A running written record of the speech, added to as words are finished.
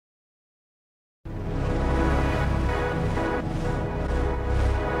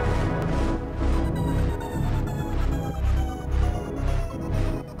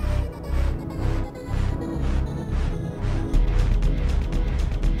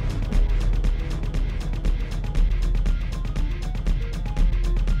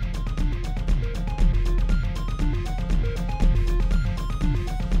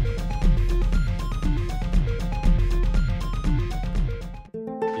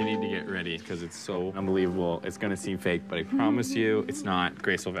You need to get ready because it's so unbelievable. It's gonna seem fake, but I promise you, it's not.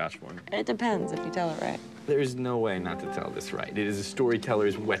 Grace will vouch for me. It depends if you tell it right. There's no way not to tell this right. It is a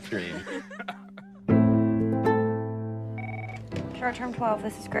storyteller's wet dream. Short term 12,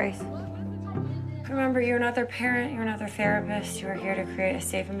 this is Grace. Remember, you're not their parent, you're not their therapist. You are here to create a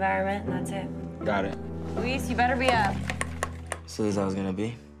safe environment, and that's it. Got it. Luis, you better be up. So as I was gonna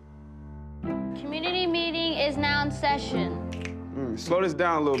be. Community meeting is now in session. Slow this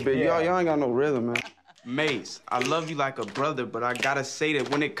down a little bit. Yeah. Y'all ain't got no rhythm, man. Mace, I love you like a brother, but I gotta say that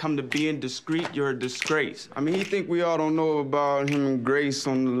when it come to being discreet, you're a disgrace. I mean, he think we all don't know about him and Grace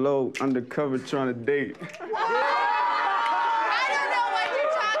on the low, undercover trying to date. I don't know what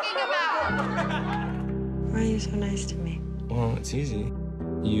you're talking about. Why are you so nice to me? Well, it's easy.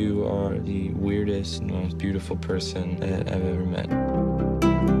 You are the weirdest, most beautiful person that I've ever met.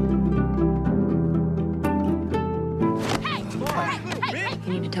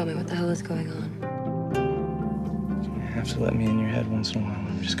 You need to tell me what the hell is going on. You have to let me in your head once in a while.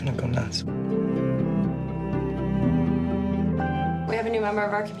 I'm just gonna go nuts. We have a new member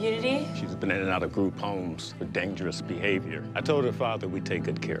of our community. She's been in and out of group homes for dangerous behavior. I told her father we'd take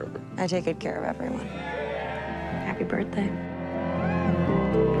good care of her. I take good care of everyone. Happy birthday.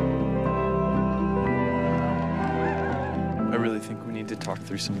 I really think we need to talk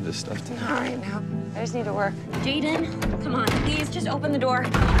through some of this stuff tonight. All right, now. I just need to work. Jaden, come on, please, just open the door.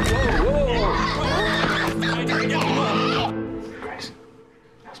 Grace,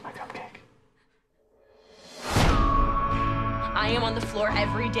 that's my cupcake. I am on the floor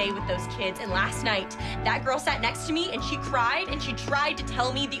every day with those kids, and last night, that girl sat next to me, and she cried, and she tried to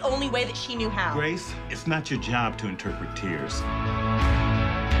tell me the only way that she knew how. Grace, it's not your job to interpret tears.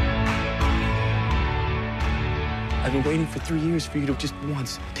 I've been waiting for 3 years for you to just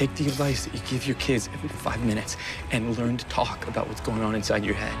once take the advice that you give your kids every 5 minutes and learn to talk about what's going on inside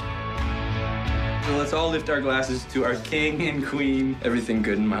your head. So let's all lift our glasses to our king and queen. Everything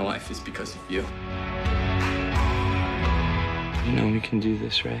good in my life is because of you. You know we can do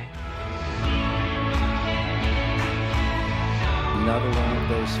this, right? Another one of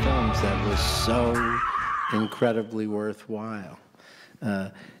those films that was so incredibly worthwhile.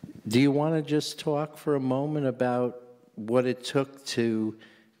 Do you want to just talk for a moment about what it took to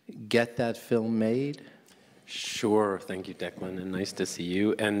get that film made? Sure. Thank you, Declan, and nice to see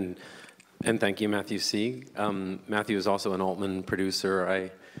you. And thank you, Matthew C. Matthew is also an Altman producer. I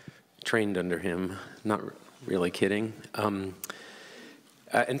trained under him. Not really kidding. And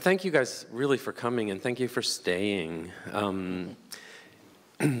thank you guys really for coming, and thank you for staying.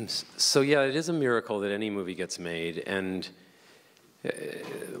 So yeah, it is a miracle that any movie gets made, and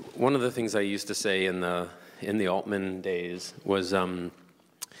one of the things I used to say in the Altman days was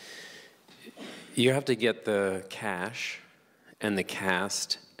you have to get the cash and the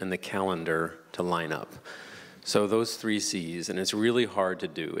cast and the calendar to line up. So those 3 C's, and it's really hard to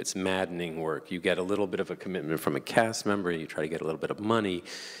do. It's maddening work. You get a little bit of a commitment from a cast member, you try to get a little bit of money.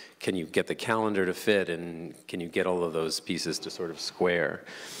 Can you get the calendar to fit, and can you get all of those pieces to sort of square?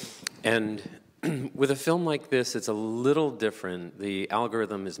 And with a film like this, it's a little different. The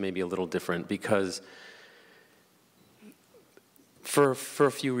algorithm is maybe a little different because for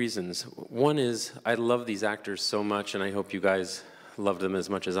a few reasons. One is I love these actors so much, and I hope you guys love them as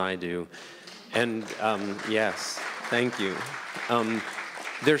much as I do. And yes, thank you.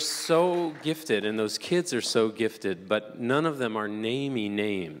 They're so gifted, and those kids are so gifted, but none of them are namey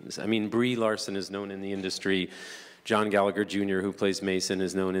names. I mean, Brie Larson is known in the industry. John Gallagher Jr., who plays Mason,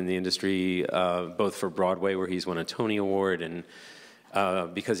 is known in the industry both for Broadway, where he's won a Tony Award, and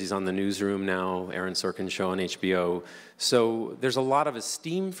because he's on the Newsroom now, Aaron Sorkin's show on HBO. So there's a lot of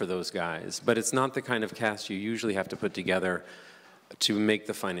esteem for those guys, but it's not the kind of cast you usually have to put together to make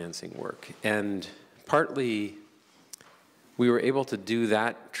the financing work. And partly, we were able to do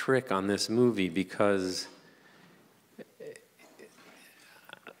that trick on this movie because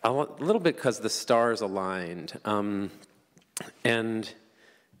a little bit because the stars aligned. And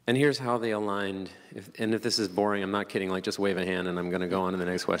here's how they aligned. If this is boring, I'm not kidding, like just wave a hand and I'm gonna go on to the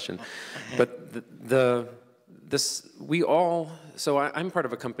next question. But so I'm part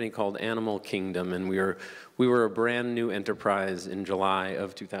of a company called Animal Kingdom, and we were a brand new enterprise in July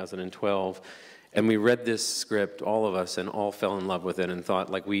of 2012. And we read this script, all of us, and all fell in love with it and thought,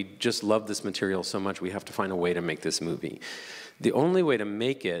 like, we just love this material so much, we have to find a way to make this movie. The only way to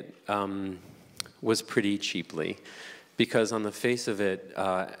make it was pretty cheaply, because on the face of it,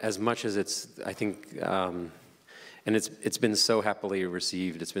 as much as it's, I think, and it's been so happily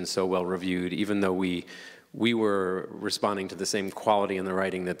received, it's been so well reviewed, even though we were responding to the same quality in the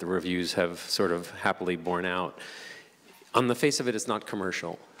writing that the reviews have sort of happily borne out. On the face of it, it's not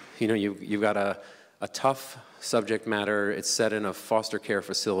commercial. You know, you've got a tough subject matter. It's set in a foster care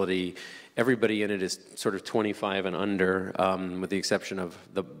facility. Everybody in it is sort of 25 and under, with the exception of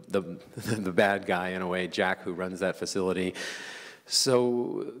the bad guy, in a way, Jack, who runs that facility.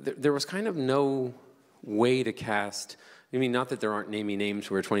 So there was kind of no way to cast. I mean, not that there aren't namey names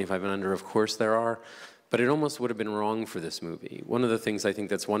who are 25 and under, of course there are, but it almost would have been wrong for this movie. One of the things I think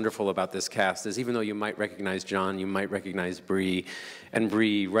that's wonderful about this cast is even though you might recognize John, you might recognize Bree, and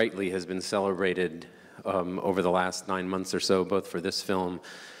Bree rightly has been celebrated over the last 9 months or so, both for this film,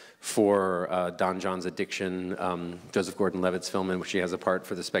 for Don John's Addiction, Joseph Gordon-Levitt's film in which she has a part,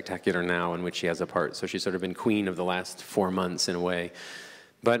 for The Spectacular Now in which she has a part. So she's sort of been queen of the last 4 months in a way.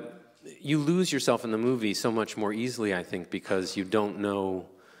 But you lose yourself in the movie so much more easily, I think, because you don't know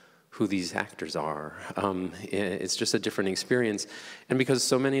who these actors are. It's just a different experience. And because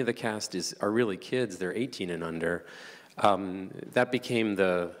so many of the cast are really kids, they're 18 and under, that became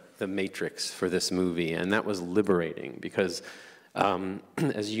the matrix for this movie. And that was liberating because,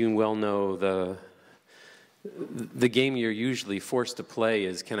 as you well know, the game you're usually forced to play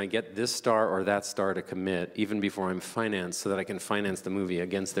is, can I get this star or that star to commit, even before I'm financed, so that I can finance the movie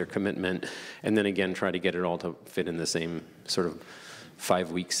against their commitment, and then again try to get it all to fit in the same sort of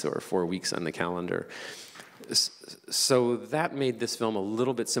 5 weeks or 4 weeks on the calendar. So that made this film a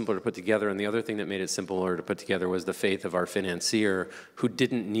little bit simpler to put together, and the other thing that made it simpler to put together was the faith of our financier, who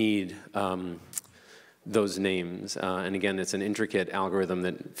didn't need those names. And again, it's an intricate algorithm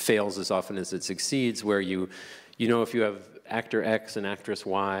that fails as often as it succeeds, where you know if you have actor X and actress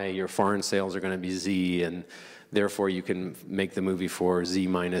Y, your foreign sales are going to be Z, and therefore you can make the movie for Z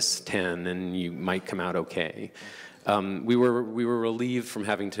minus 10, and you might come out okay. We were relieved from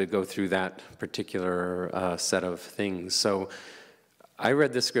having to go through that particular set of things. So I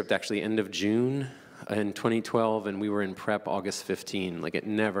read this script actually end of June in 2012, and we were in prep August 15. Like, it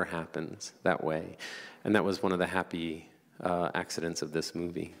never happens that way. And that was one of the happy accidents of this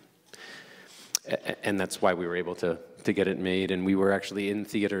movie. And that's why we were able to get it made. And we were actually in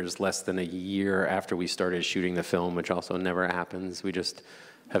theaters less than a year after we started shooting the film, which also never happens. We just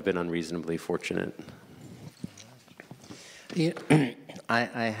have been unreasonably fortunate. Yeah,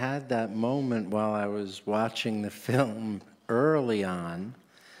 I had that moment while I was watching the film early on,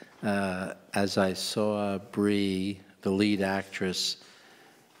 as I saw Bree, the lead actress,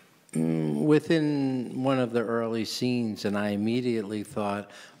 within one of the early scenes, and I immediately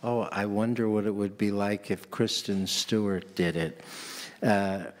thought, oh, I wonder what it would be like if Kristen Stewart did it.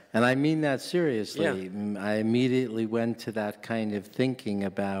 And I mean that seriously. Yeah. I immediately went to that kind of thinking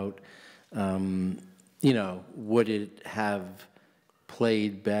about, you know, would it have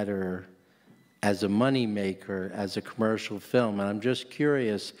played better as a moneymaker, as a commercial film? And I'm just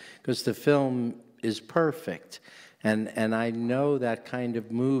curious, because the film is perfect. And I know that kind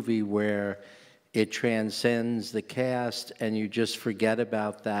of movie where it transcends the cast and you just forget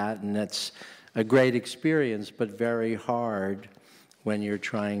about that, and that's a great experience, but very hard when you're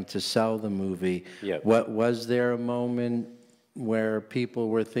trying to sell the movie. Yep. Was there a moment where people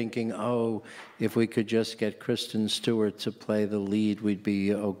were thinking, oh, if we could just get Kristen Stewart to play the lead, we'd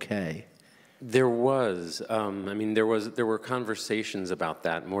be okay? There was. I mean, there were conversations about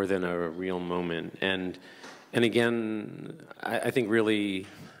that more than a real moment. And again, I think really,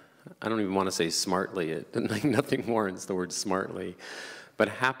 I don't even want to say smartly. Like, nothing warrants the word smartly. But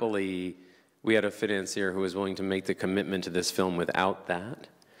happily, we had a financier who was willing to make the commitment to this film without that.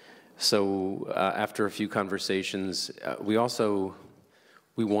 So after a few conversations, we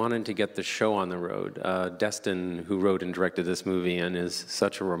wanted to get the show on the road. Destin, who wrote and directed this movie and is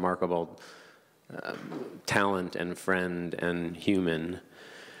such a remarkable talent and friend and human,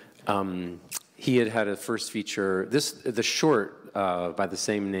 he had a first feature. The short by the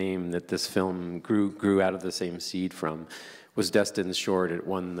same name that this film grew out of the same seed from was Destin's short. It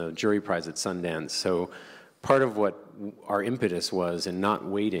won the jury prize at Sundance. So part of what our impetus was in not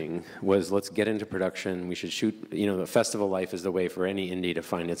waiting was, let's get into production. We should shoot, you know, the festival life is the way for any indie to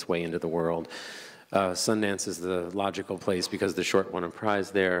find its way into the world. Sundance is the logical place because the short won a prize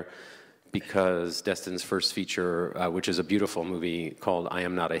there, because Destin's first feature, which is a beautiful movie called I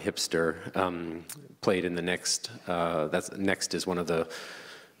Am Not a Hipster, played in the Next. Next is one of the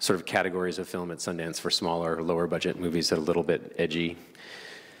sort of categories of film at Sundance for smaller, lower budget movies that are a little bit edgy.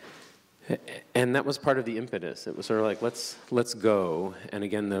 And that was part of the impetus. It was sort of like, let's go. And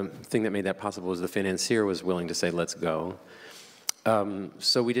again, the thing that made that possible was the financier was willing to say, let's go.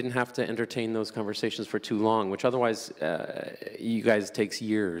 So we didn't have to entertain those conversations for too long, which otherwise, you guys, takes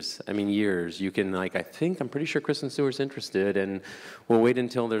years. I mean, years. You can, like, I'm pretty sure Kristen Stewart's interested, and we'll wait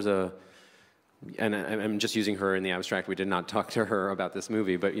until there's a and I'm just using her in the abstract. We did not talk to her about this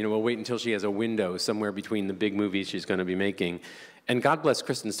movie, but you know, we'll wait until she has a window somewhere between the big movies she's going to be making. And God bless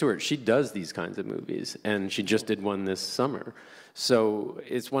Kristen Stewart, she does these kinds of movies, and she just did one this summer. So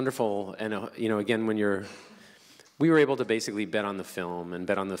it's wonderful, and you know, again, we were able to basically bet on the film and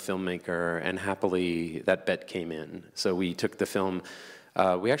bet on the filmmaker, and happily that bet came in. So we took the film.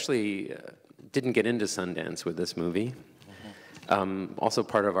 We actually didn't get into Sundance with this movie. Also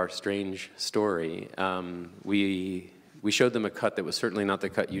part of our strange story. We showed them a cut that was certainly not the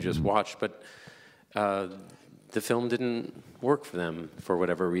cut you just watched, but the film didn't work for them for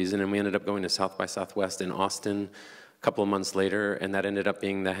whatever reason, and we ended up going to South by Southwest in Austin a couple of months later, and that ended up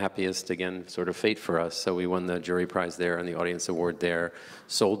being the happiest, again, sort of fate for us. So we won the jury prize there and the audience award there,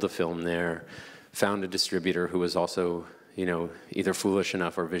 sold the film there, found a distributor who was also, you know, either foolish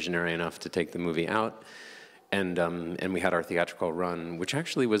enough or visionary enough to take the movie out, and we had our theatrical run, which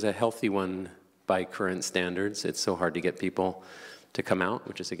actually was a healthy one by current standards. It's so hard to get people to come out,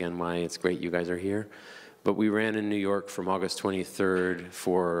 which is, again, why it's great you guys are here. But we ran in New York from August 23rd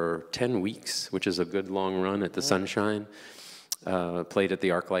for 10 weeks, which is a good long run at the Sunshine. Played at the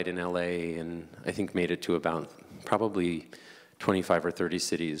ArcLight in LA, and I think made it to about probably 25 or 30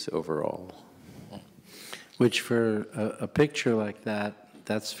 cities overall. Which for a picture like that,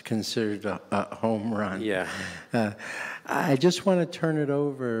 that's considered a home run. Yeah. I just want to turn it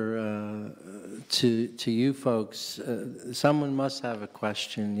over to you folks. Someone must have a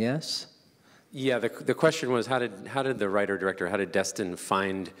question, yes? Yeah, the question was, how did the writer-director, how did Destin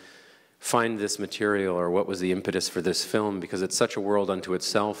find this material, or what was the impetus for this film? Because it's such a world unto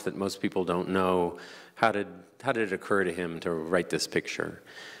itself that most people don't know. How did it occur to him to write this picture?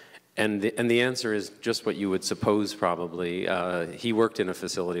 And the answer is just what you would suppose, probably. He worked in a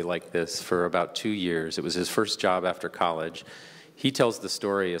facility like this for about 2 years. It was his first job after college. He tells the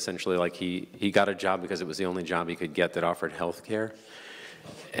story essentially like he got a job because it was the only job he could get that offered health care.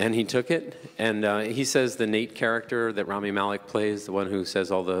 And he took it, and he says the Nate character that Rami Malek plays, the one who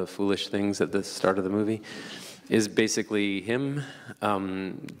says all the foolish things at the start of the movie, is basically him.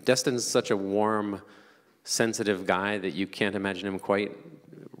 Destin's such a warm, sensitive guy that you can't imagine him quite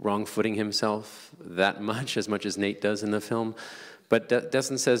wrong-footing himself that much as Nate does in the film. But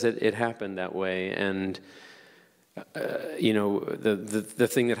Destin says it happened that way, and you know, the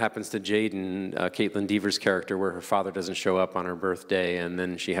thing that happens to Jaden, Caitlin Deaver's character, where her father doesn't show up on her birthday, and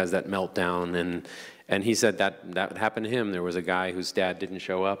then she has that meltdown, and he said that happened to him. There was a guy whose dad didn't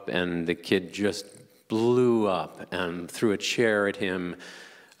show up, and the kid just blew up and threw a chair at him.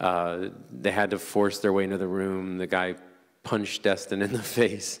 They had to force their way into the room. The guy punched Destin in the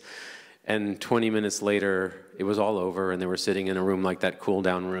face, and 20 minutes later, it was all over, and they were sitting in a room like that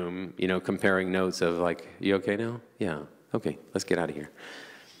cool-down room, you know, comparing notes of like, you okay now? Yeah, okay, let's get out of here.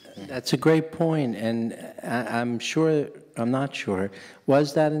 That's a great point, and I'm not sure,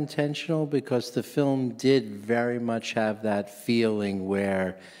 was that intentional? Because the film did very much have that feeling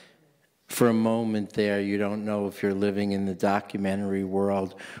where, for a moment there, you don't know if you're living in the documentary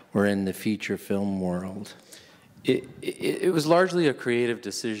world or in the feature film world. It was largely a creative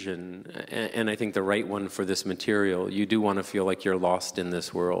decision, and I think the right one for this material. You do want to feel like you're lost in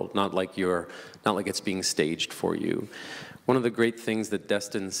this world, not like it's being staged for you. One of the great things that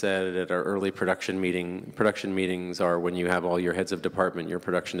Destin said at our early production meetings are when you have all your heads of department, your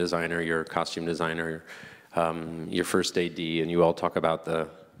production designer, your costume designer, your first AD, and you all talk about the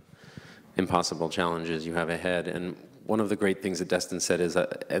impossible challenges you have ahead. And one of the great things that Destin said is,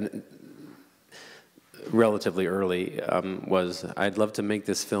 relatively early, was, I'd love to make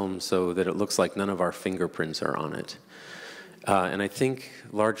this film so that it looks like none of our fingerprints are on it. And I think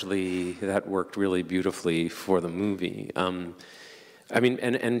largely that worked really beautifully for the movie. I mean,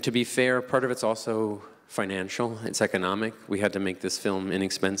 and to be fair, part of it's also financial, it's economic. We had to make this film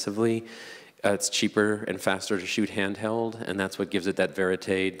inexpensively. It's cheaper and faster to shoot handheld, and that's what gives it that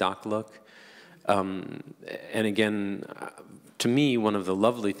verite doc look. And again, to me, one of the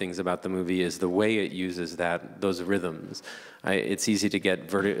lovely things about the movie is the way it uses those rhythms. It's easy to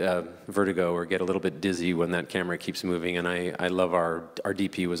get vertigo or get a little bit dizzy when that camera keeps moving, and I love our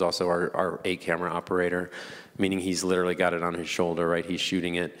DP was also our A-camera operator, meaning he's literally got it on his shoulder, right? He's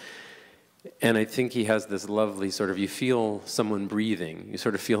shooting it. And I think he has this lovely sort of, you feel someone breathing, you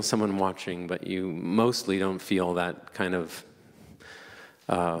sort of feel someone watching, but you mostly don't feel that kind of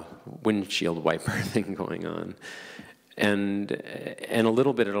windshield wiper thing going on. And a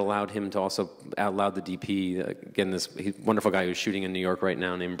little bit it allowed him to also allow the DP, again, this wonderful guy who's shooting in New York right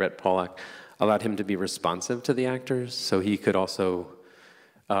now named Brett Pollack, allowed him to be responsive to the actors, so he could also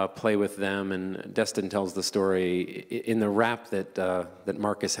play with them. And Destin tells the story in the rap that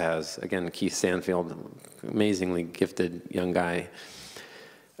Marcus has. Again, Keith Stanfield, amazingly gifted young guy.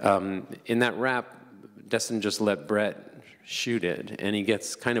 In that rap, Destin just let Brett shoot it, and he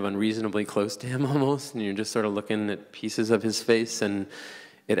gets kind of unreasonably close to him almost, and you're just sort of looking at pieces of his face, and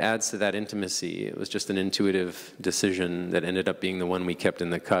it adds to that intimacy. It was just an intuitive decision that ended up being the one we kept in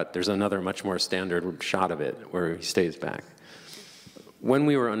the cut. There's another much more standard shot of it where he stays back. When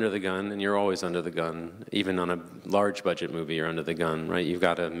we were under the gun, and you're always under the gun, even on a large budget movie, you're under the gun, right? You've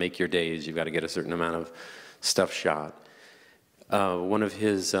got to make your days, you've got to get a certain amount of stuff shot. One of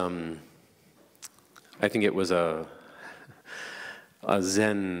his, I think it was a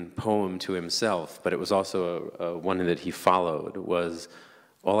Zen poem to himself, but it was also one that he followed, was,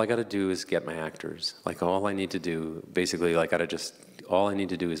 all I got to do is get my actors. Like, all I need to do, basically, like, all I need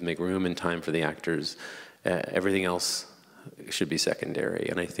to do is make room and time for the actors. Everything else should be secondary,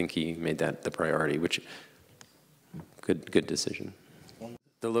 and I think he made that the priority, which, good decision.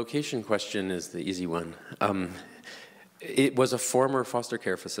 The location question is the easy one. It was a former foster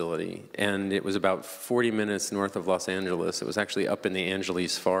care facility, and it was about 40 minutes north of Los Angeles. It was actually up in the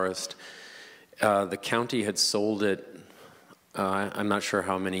Angeles forest. The county had sold it, I'm not sure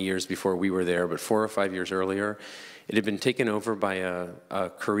how many years before we were there, but 4 or 5 years earlier. It had been taken over by a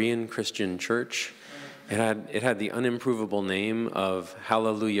Korean Christian church. It had the unimprovable name of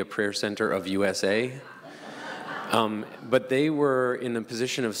Hallelujah Prayer Center of USA. But they were in the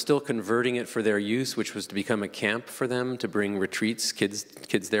position of still converting it for their use, which was to become a camp for them, to bring retreats,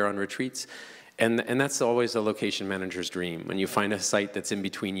 kids there on retreats. And that's always a location manager's dream, when you find a site that's in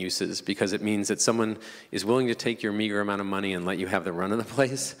between uses, because it means that someone is willing to take your meager amount of money and let you have the run of the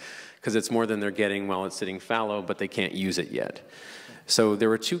place, because it's more than they're getting while it's sitting fallow, but they can't use it yet. So there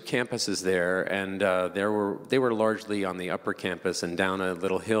were 2 campuses there, and they were largely on the upper campus, and down a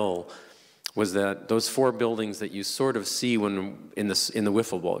little hill was those 4 buildings that you sort of see when in the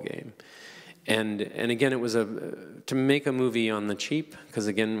wiffle ball game. And again, it was to make a movie on the cheap, because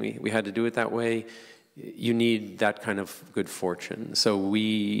again, we had to do it that way. You need that kind of good fortune. So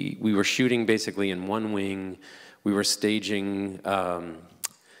we were shooting basically in one wing. We were staging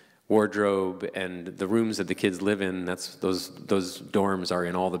wardrobe and the rooms that the kids live in. Those dorms are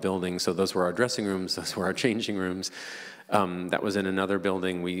in all the buildings. So those were our dressing rooms. Those were our changing rooms. That was in another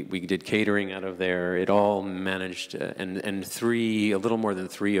building. We did catering out of there. It all managed, and a little more than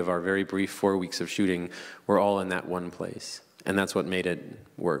 3 of our very brief 4 weeks of shooting were all in that one place. And that's what made it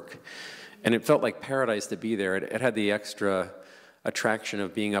work. And it felt like paradise to be there. It had the extra attraction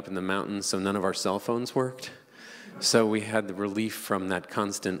of being up in the mountains, so none of our cell phones worked. So we had the relief from that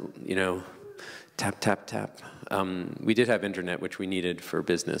constant, tap, tap, tap. We did have internet, which we needed for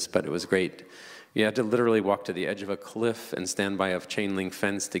business, but it was great. You had to literally walk to the edge of a cliff and stand by a chain link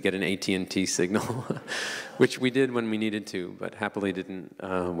fence to get an AT&T signal, which we did when we needed to, but happily didn't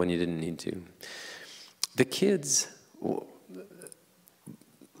when you didn't need to. The kids,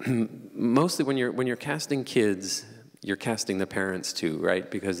 mostly when you're casting kids, you're casting the parents too, right?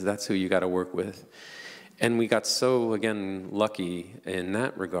 Because that's who you got to work with. And we got so, again, lucky in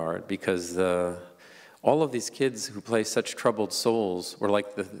that regard, because all of these kids who play such troubled souls were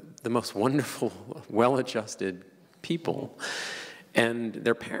like the most wonderful, well-adjusted people. And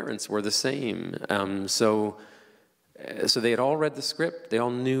their parents were the same. So they had all read the script. They all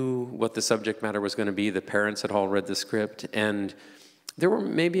knew what the subject matter was going to be. The parents had all read the script. And there were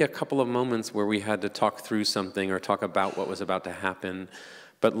maybe a couple of moments where we had to talk through something or talk about what was about to happen.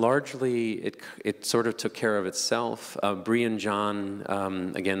 But largely, it sort of took care of itself. Bree and John,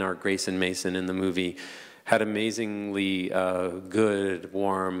 again, our Grace and Mason in the movie, had amazingly good,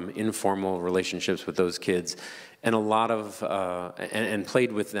 warm, informal relationships with those kids, and a lot of, and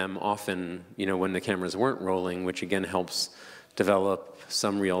played with them often, when the cameras weren't rolling, which again helps develop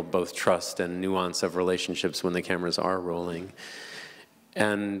some real both trust and nuance of relationships when the cameras are rolling.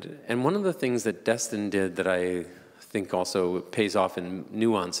 And one of the things that Destin did that I think also pays off in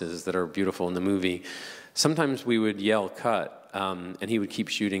nuances that are beautiful in the movie. Sometimes we would yell cut, and he would keep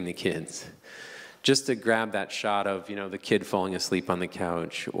shooting the kids, just to grab that shot of the kid falling asleep on the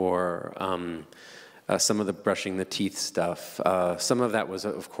couch, or some of the brushing the teeth stuff. Some of that was,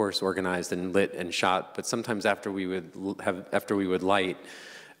 of course, organized and lit and shot, but sometimes after we would light,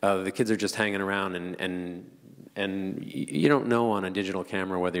 the kids are just hanging around, and you don't know on a digital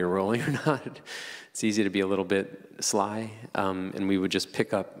camera whether you're rolling or not. It's easy to be a little bit sly, and we would just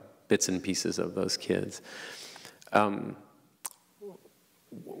pick up bits and pieces of those kids. One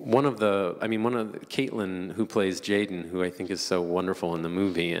of Caitlin, who plays Jaden, who I think is so wonderful in the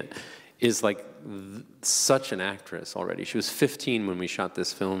movie, is like such an actress already. She was 15 when we shot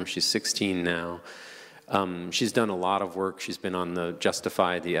this film. She's 16 now. She's done a lot of work. She's been on the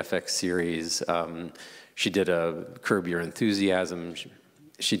Justified, the FX series. She did a Curb Your Enthusiasm.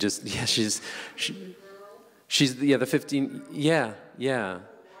 She just, yeah, she's the 15, yeah.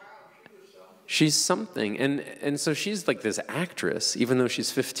 She's something, and so she's like this actress, even though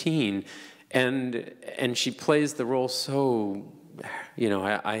she's 15, and she plays the role so, you know,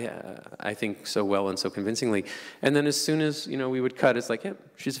 I think so well and so convincingly. And then as soon as, you know, we would cut, it's like, yeah,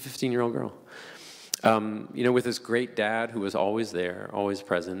 she's a 15-year-old girl. You know, with this great dad who was always there, always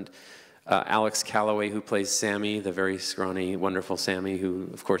present. Alex Calloway, who plays Sammy, the very scrawny, wonderful Sammy, who,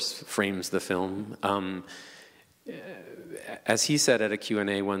 of course, frames the film. As he said at a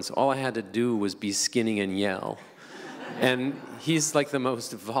Q&A once, all I had to do was be skinny and yell. And he's like the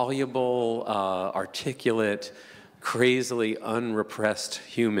most voluble, articulate, crazily unrepressed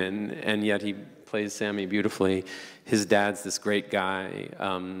human, and yet he plays Sammy beautifully. His dad's this great guy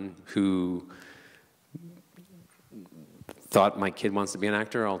who thought, my kid wants to be an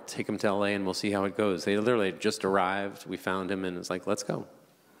actor, I'll take him to LA and we'll see how it goes. They literally just arrived, we found him, and it was like, let's go.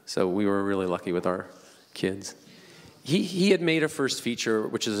 So we were really lucky with our kids. He had made a first feature,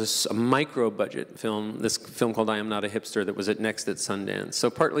 which is a micro-budget film, this film called I Am Not a Hipster, that was next at Sundance.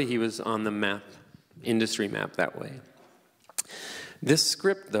 So partly he was on the map, industry map that way. This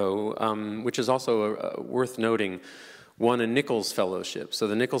script, though, which is also worth noting, won a Nichols Fellowship. So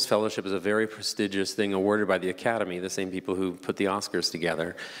the Nichols Fellowship is a very prestigious thing awarded by the Academy, the same people who put the Oscars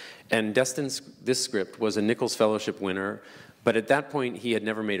together. And Destin's, this script was a Nichols Fellowship winner, but at that point he had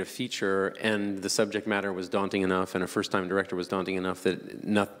never made a feature, and the subject matter was daunting enough, and a first-time director was daunting enough that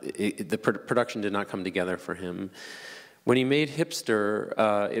the production did not come together for him. When he made Hipster,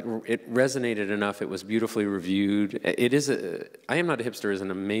 it resonated enough, it was beautifully reviewed. I Am Not a Hipster is an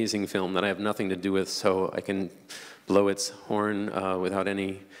amazing film that I have nothing to do with, so I can blow its horn without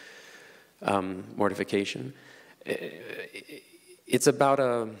any mortification. It's about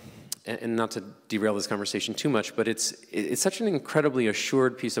and not to derail this conversation too much, but it's such an incredibly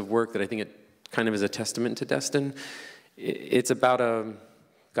assured piece of work that I think it kind of is a testament to Destin. It's about a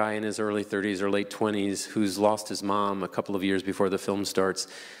guy in his early 30s or late 20s who's lost his mom a couple of years before the film starts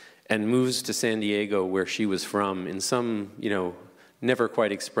and moves to San Diego, where she was from, in some, you know, never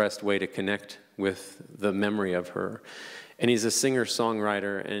quite expressed way to connect with the memory of her. And he's a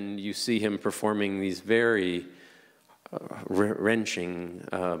singer-songwriter, and you see him performing these very wrenching,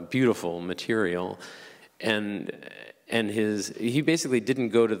 beautiful material. And he basically didn't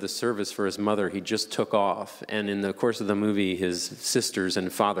go to the service for his mother, he just took off. And in the course of the movie, his sisters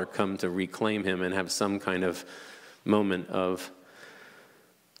and father come to reclaim him and have some kind of moment of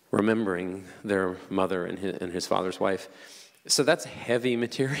remembering their mother and his father's wife. So that's heavy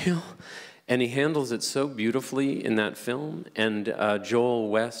material, and he handles it so beautifully in that film. And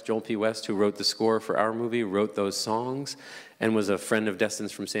Joel P. West, who wrote the score for our movie, wrote those songs and was a friend of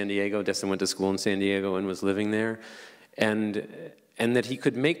Destin's from San Diego. Destin went to school in San Diego and was living there. And that he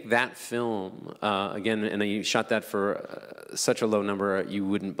could make that film, again, and he shot that for such a low number you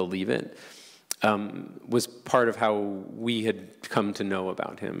wouldn't believe it, was part of how we had come to know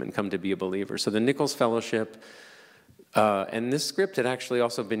about him and come to be a believer. So the Nichols Fellowship, and this script had actually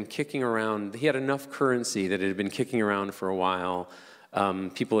also been kicking around. He had enough currency that it had been kicking around for a while.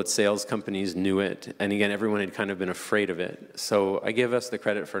 People at sales companies knew it, and again, everyone had kind of been afraid of it. So I give us the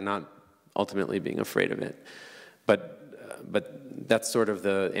credit for not ultimately being afraid of it. But that's sort of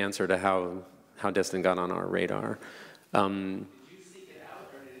the answer to how Destin got on our radar.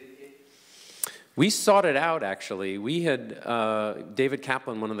 We sought it out, actually. We had, David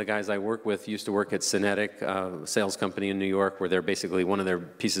Kaplan, one of the guys I work with, used to work at Cinetic, a sales company in New York, where they're basically, one of their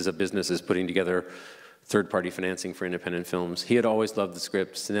pieces of business is putting together third-party financing for independent films. He had always loved the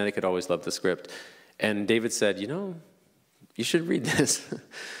script. Cinetic had always loved the script. And David said, you know, you should read this.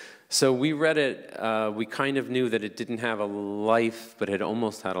 So we read it. We kind of knew that it didn't have a life, but it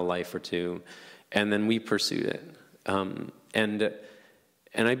almost had a life or two. And then we pursued it.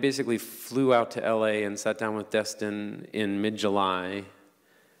 And I basically flew out to LA and sat down with Destin in mid-July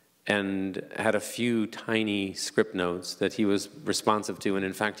and had a few tiny script notes that he was responsive to, and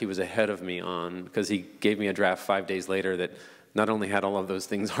in fact he was ahead of me on, because he gave me a draft 5 days later that not only had all of those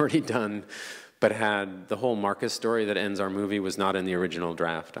things already done, but had the whole Marcus story that ends our movie was not in the original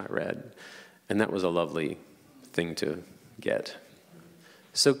draft I read. And that was a lovely thing to get.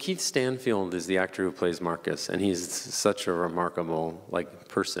 So Keith Stanfield is the actor who plays Marcus, and he's such a remarkable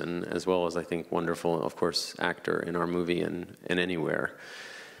person, as well as I think wonderful, of course, actor in our movie and anywhere.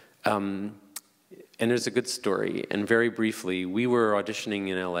 And there's a good story. And very briefly, we were auditioning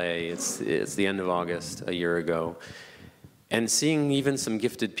in LA. It's the end of August a year ago. And seeing even some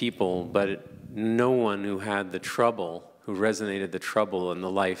gifted people, but no one who had the trouble, who resonated the trouble and the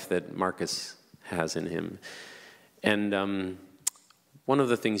life that Marcus has in him. And one of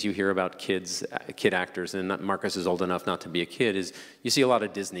the things you hear about kid actors, and Marcus is old enough not to be a kid, is you see a lot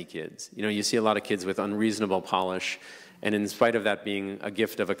of Disney kids. You know, you see a lot of kids with unreasonable polish, and in spite of that being a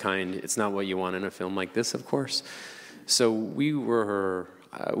gift of a kind, it's not what you want in a film like this, of course. So we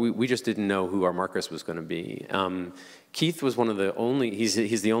just didn't know who our Marcus was going to be. Keith was one of the only,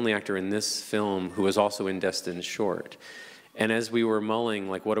 he's the only actor in this film who was also in Destin's short. And as we were mulling,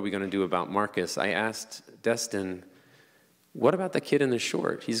 like, what are we going to do about Marcus, I asked Destin, what about the kid in the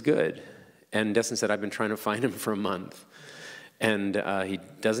short? He's good. And Destin said, I've been trying to find him for a month. And he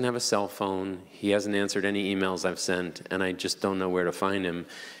doesn't have a cell phone. He hasn't answered any emails I've sent, and I just don't know where to find him.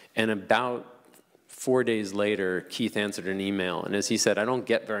 And about 4 days later, Keith answered an email. And as he said, I don't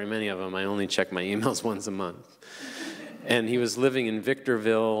get very many of them. I only check my emails once a month. And he was living in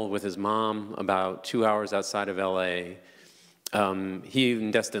Victorville with his mom, about 2 hours outside of LA. He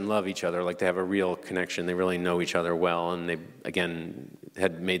and Destin love each other, like they have a real connection. They really know each other well, and they, again,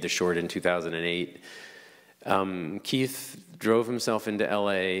 had made the short in 2008. Keith drove himself into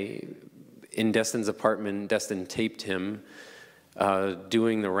LA. In Destin's apartment, Destin taped him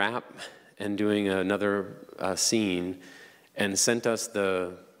doing the rap and doing another scene, and sent us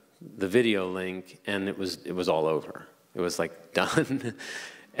the video link, and it was all over. It was like done.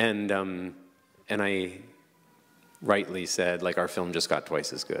 And I rightly said, like, our film just got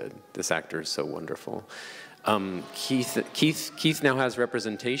twice as good. This actor is so wonderful. Keith now has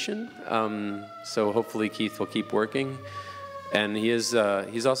representation, so hopefully Keith will keep working. And he's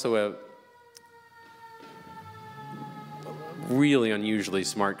also a really unusually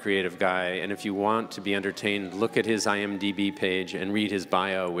smart, creative guy. And if you want to be entertained, look at his IMDb page and read his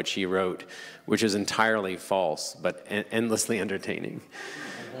bio, which he wrote, which is entirely false, but endlessly entertaining.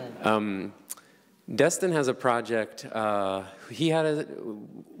 Destin has a project.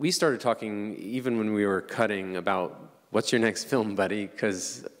 We started talking even when we were cutting about, what's your next film, buddy?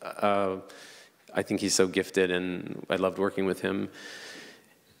 Because I think he's so gifted, and I loved working with him.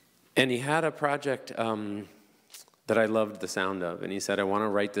 And he had a project that I loved the sound of, and he said, I want to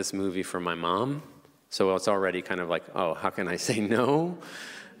write this movie for my mom. So it's already kind of like, oh, how can I say no?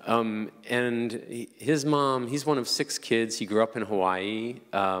 And his mom, he's one of 6 kids. He grew up in Hawaii,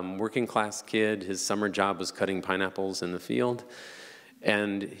 working class kid. His summer job was cutting pineapples in the field.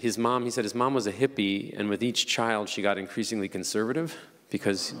 And his mom, he said his mom was a hippie, and with each child she got increasingly conservative,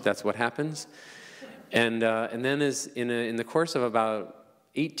 because that's what happens. And then in the course of about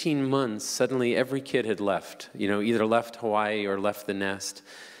 18 months, suddenly every kid had left, you know, either left Hawaii or left the nest.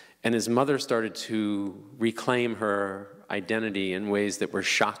 And his mother started to reclaim her identity in ways that were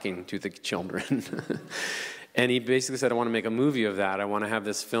shocking to the children. And he basically said, I want to make a movie of that. I want to have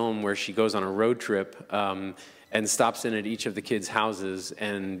this film where she goes on a road trip and stops in at each of the kids' houses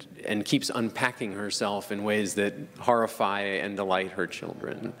and keeps unpacking herself in ways that horrify and delight her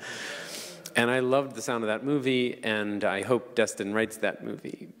children. And I loved the sound of that movie, and I hope Destin writes that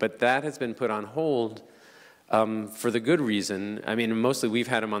movie. But that has been put on hold for the good reason. I mean, mostly we've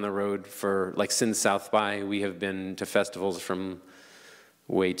had him on the road for, like, since South by. We have been to festivals from,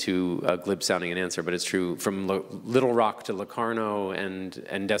 way too glib sounding an answer, but it's true, from Little Rock to Locarno,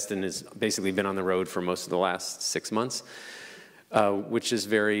 and Destin has basically been on the road for most of the last 6 months, which is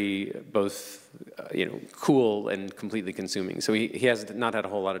very both you know, cool and completely consuming. So he has not had a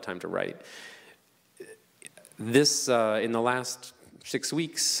whole lot of time to write. This, in the last 6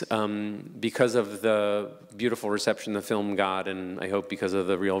 weeks, because of the beautiful reception the film got, and I hope because of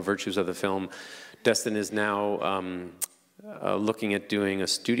the real virtues of the film, Destin is now looking at doing a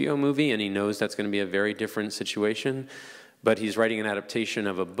studio movie, and he knows that's going to be a very different situation. But he's writing an adaptation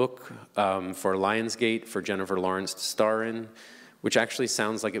of a book for Lionsgate for Jennifer Lawrence to star in, which actually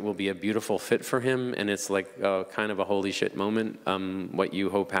sounds like it will be a beautiful fit for him, and it's like kind of a holy shit moment, what you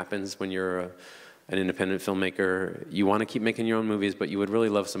hope happens when you're an independent filmmaker. You want to keep making your own movies, but you would really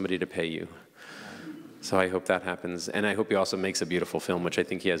love somebody to pay you. So I hope that happens, and I hope he also makes a beautiful film, which I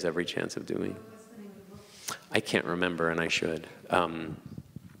think he has every chance of doing. I can't remember, and I should.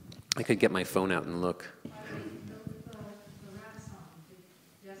 I could get my phone out and look.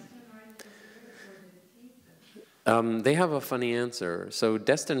 They have a funny answer. So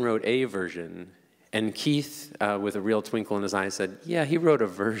Destin wrote a version, and Keith, with a real twinkle in his eye, said, yeah, he wrote a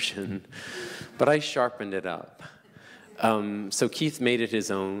version, but I sharpened it up. So Keith made it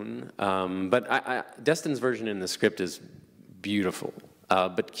his own, but Destin's version in the script is beautiful,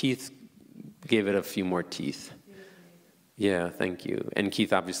 but Keith gave it a few more teeth. Yeah, thank you. And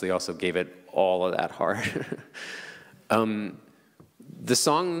Keith obviously also gave it all of that heart. The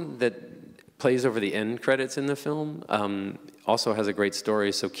song that plays over the end credits in the film also has a great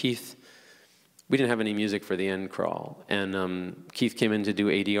story. So Keith, we didn't have any music for the end crawl, and Keith came in to do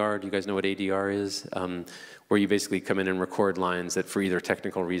ADR. Do you guys know what ADR is? Where you basically come in and record lines that for either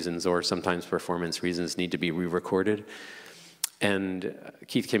technical reasons or sometimes performance reasons need to be re-recorded. And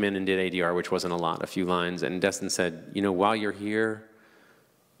Keith came in and did ADR, which wasn't a lot, a few lines, and Destin said, you know, while you're here,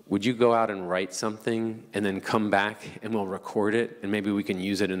 would you go out and write something and then come back and we'll record it and maybe we can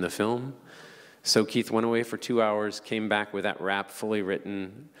use it in the film? So Keith went away for 2 hours, came back with that rap fully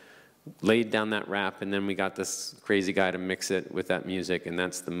written, laid down that rap, and then we got this crazy guy to mix it with that music, and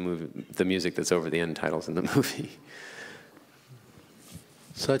that's the music that's over the end titles in the movie.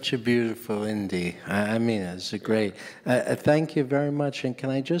 Such a beautiful indie. I mean, it's great. Thank you very much. And can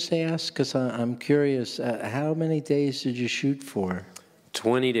I just ask, because I'm curious, how many days did you shoot for?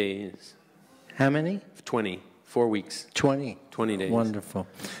 20 days. How many? 20. 4 weeks. 20. 20 days. Wonderful.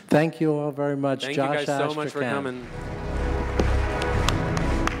 Thank you all very much. Thank Josh you guys so much for Astrachan. coming.